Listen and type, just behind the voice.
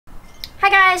Hi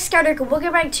guys, Scouter,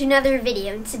 welcome back to another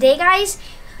video. And today guys,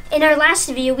 in our last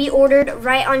video we ordered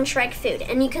Right on Trek food,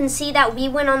 and you can see that we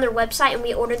went on their website and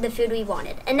we ordered the food we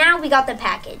wanted, and now we got the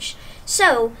package.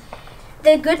 So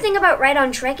the good thing about Right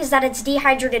on Trek is that it's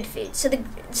dehydrated food,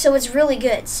 so it's really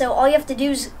good. So all you have to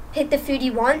do is pick the food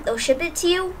you want, they'll ship it to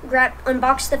you,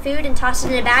 unbox the food and toss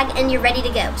it in a bag, and you're ready to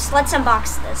go. So let's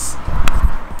unbox this.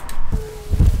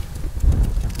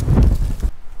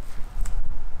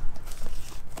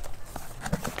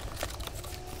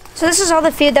 So this is all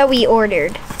the food that we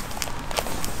ordered.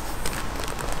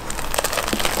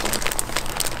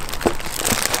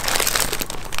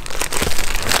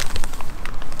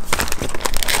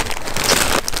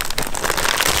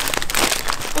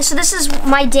 And so this is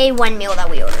my day one meal that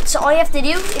we ordered. So all you have to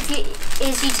do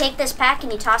is you take this pack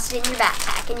and you toss it in your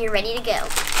backpack and you're ready to go.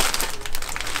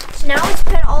 So now let's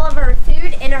put all of our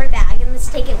food in our bag and let's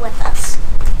take it with us.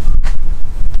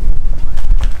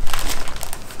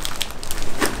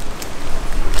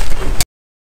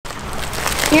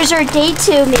 Here's our day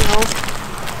 2 meal.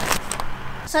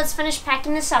 So let's finish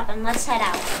packing this up and let's head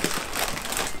out.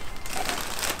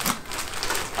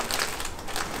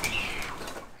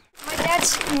 My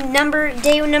dad's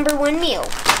day number 1 meal.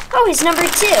 Oh, he's number 2.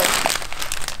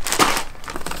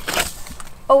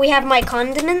 Oh, we have my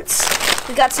condiments.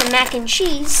 We got some mac and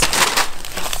cheese.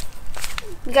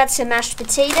 We got some mashed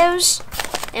potatoes.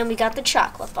 And we got the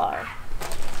chocolate bar.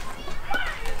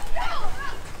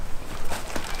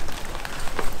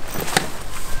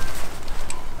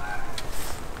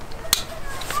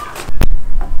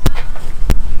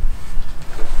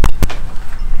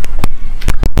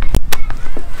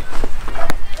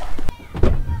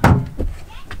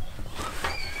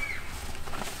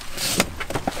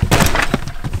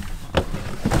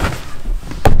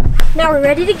 Now we're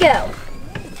ready to go.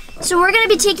 So we're gonna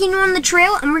be taking you on the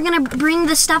trail and we're gonna bring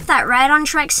the stuff that Right on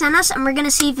Trek sent us and we're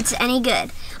gonna see if it's any good.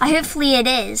 Hopefully it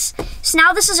is. So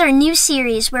now this is our new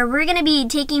series where we're gonna be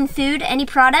taking food, any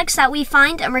products that we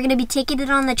find, and we're gonna be taking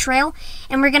it on the trail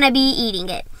and we're gonna be eating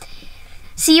it.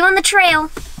 See you on the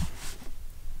trail.